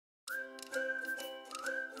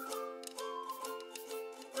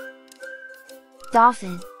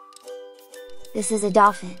Dolphin. This is a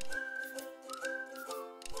dolphin.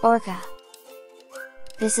 Orca.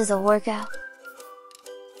 This is a orca.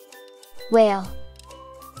 Whale.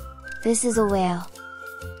 This is a whale.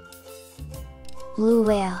 Blue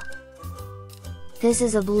whale. This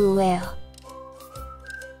is a blue whale.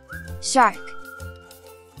 Shark.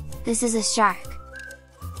 This is a shark.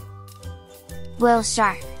 Whale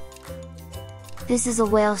shark. This is a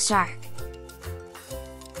whale shark.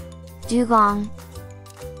 Dugong.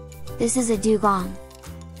 This is a dugong.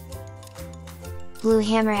 Blue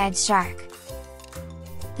hammerhead shark.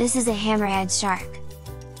 This is a hammerhead shark.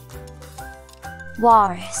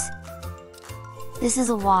 Walrus. This is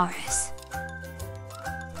a walrus.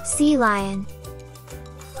 Sea lion.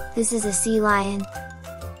 This is a sea lion.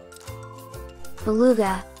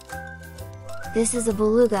 Beluga. This is a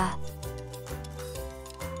beluga.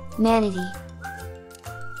 Manatee.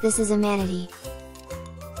 This is a manatee.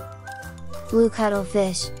 Blue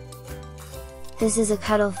cuttlefish. This is a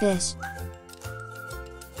cuttlefish.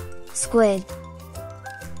 Squid.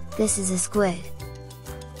 This is a squid.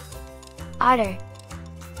 Otter.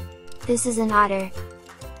 This is an otter.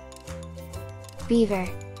 Beaver.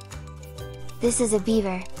 This is a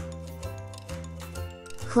beaver.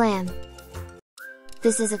 Clam.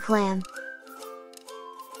 This is a clam.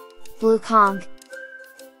 Blue conch.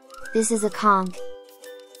 This is a conch.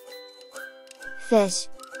 Fish.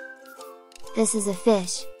 This is a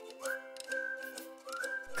fish.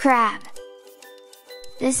 Crab.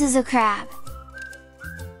 This is a crab.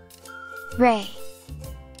 Ray.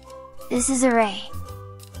 This is a ray.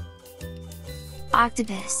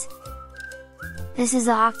 Octopus. This is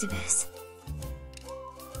an octopus.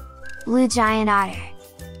 Blue giant otter.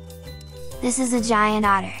 This is a giant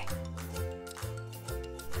otter.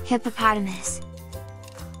 Hippopotamus.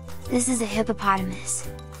 This is a hippopotamus.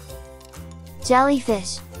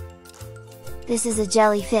 Jellyfish. This is a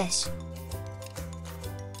jellyfish.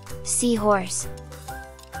 Seahorse.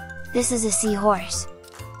 This is a seahorse.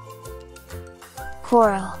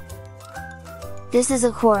 Coral. This is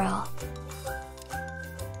a coral.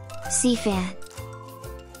 Sea fan.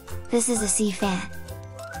 This is a sea fan.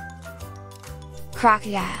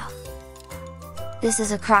 Crocodile. This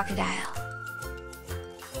is a crocodile.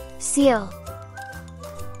 Seal.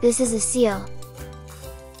 This is a seal.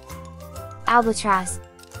 Albatross.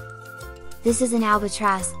 This is an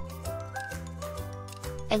albatross.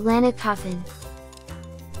 Atlantic puffin.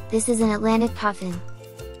 This is an Atlantic puffin.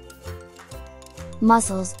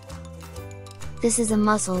 Mussels. This is a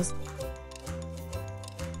mussels.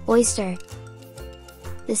 Oyster.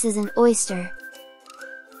 This is an oyster.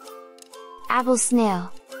 Apple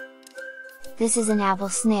snail. This is an apple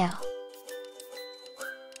snail.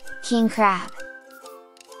 King crab.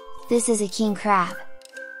 This is a king crab.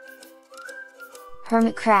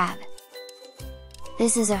 Hermit crab.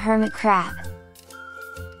 This is a hermit crab.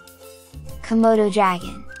 Komodo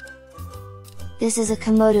dragon. This is a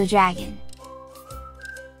Komodo dragon.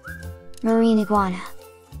 Marine iguana.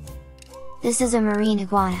 This is a marine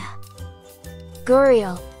iguana.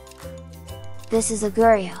 Gharial. This is a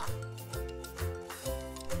gharial.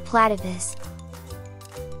 Platypus.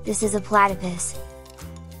 This is a platypus.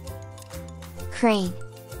 Crane.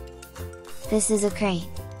 This is a crane.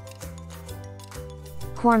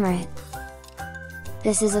 Cormorant.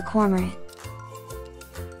 This is a cormorant.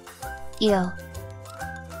 Eel.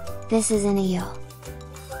 This is an eel.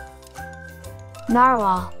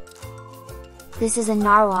 Narwhal. This is a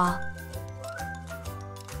narwhal.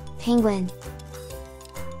 Penguin.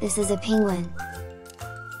 This is a penguin.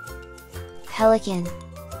 Pelican.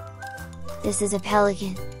 This is a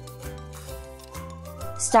pelican.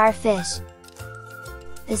 Starfish.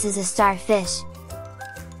 This is a starfish.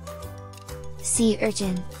 Sea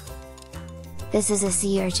urchin. This is a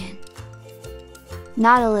sea urchin.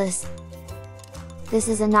 Nautilus. This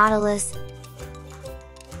is a nautilus.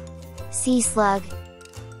 Sea slug.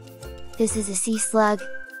 This is a sea slug.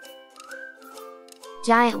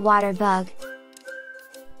 Giant water bug.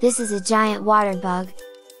 This is a giant water bug.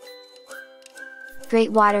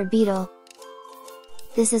 Great water beetle.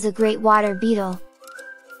 This is a great water beetle.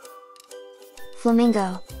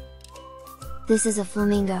 Flamingo. This is a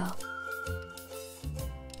flamingo.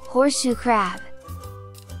 Horseshoe crab.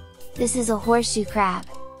 This is a horseshoe crab.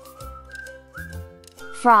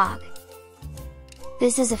 Frog.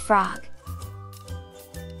 This is a frog.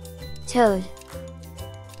 Toad.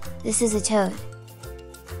 This is a toad.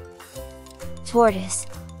 Tortoise.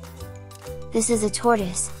 This is a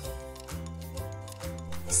tortoise.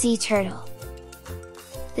 Sea turtle.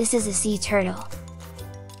 This is a sea turtle.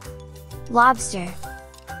 Lobster.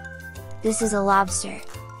 This is a lobster.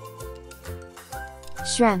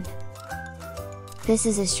 Shrimp. This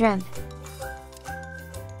is a shrimp.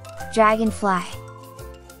 Dragonfly.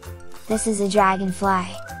 This is a dragonfly.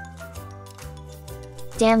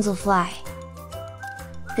 Damselfly.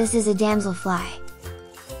 This is a damselfly.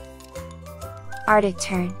 Arctic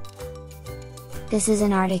tern. This is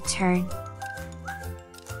an Arctic tern.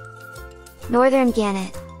 Northern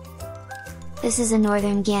gannet. This is a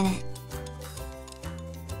northern gannet.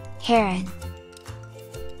 Heron.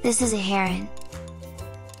 This is a heron.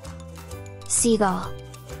 Seagull.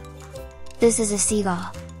 This is a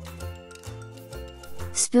seagull.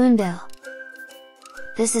 Spoonbill.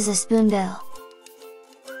 This is a spoonbill.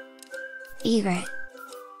 Egret.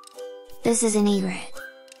 This is an egret.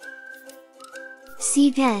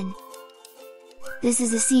 Sea pen. This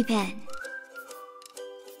is a sea pen.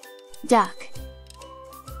 Duck.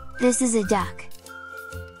 This is a duck.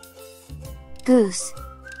 Goose.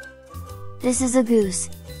 This is a goose.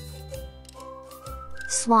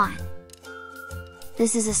 Swan.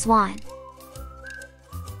 This is a swan.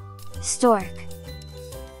 Stork.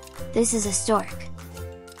 This is a stork.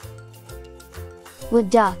 Wood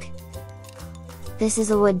duck. This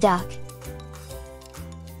is a wood duck.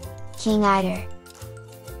 King eider.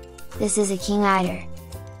 This is a king eider.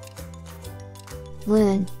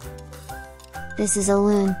 Loon. This is a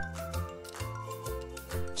loon.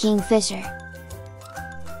 Kingfisher.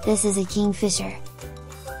 This is a kingfisher.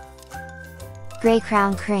 Gray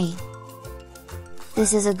crowned crane.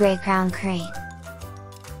 This is a gray crowned crane.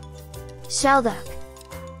 Shelduck.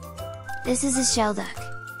 This is a shelduck.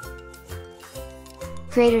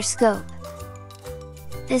 Greater scope.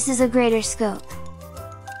 This is a greater scope.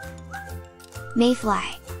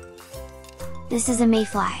 Mayfly. This is a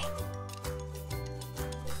mayfly.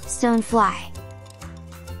 Stonefly.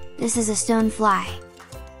 This is a stonefly.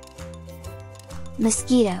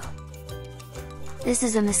 Mosquito. This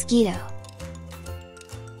is a mosquito.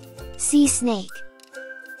 Sea snake.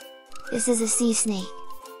 This is a sea snake.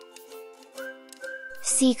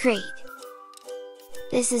 Sea crate.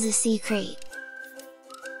 This is a sea crate.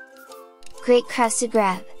 Great crested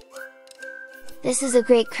crab. This is a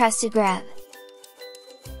great crested crab.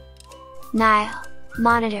 Nile,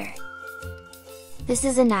 monitor. This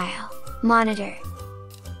is a Nile, monitor.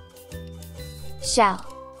 Shell.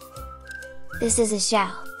 This is a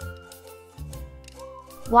shell.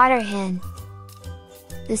 Water hen.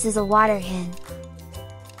 This is a water hen.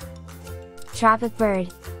 Tropic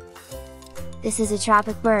bird. This is a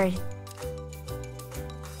tropic bird.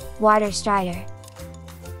 Water strider.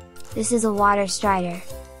 This is a water strider.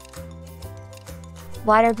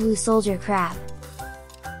 Water blue soldier crab.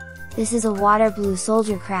 This is a water blue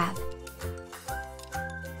soldier crab.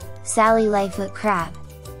 Sally Lightfoot crab.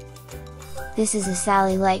 This is a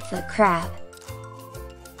Sally Lightfoot crab.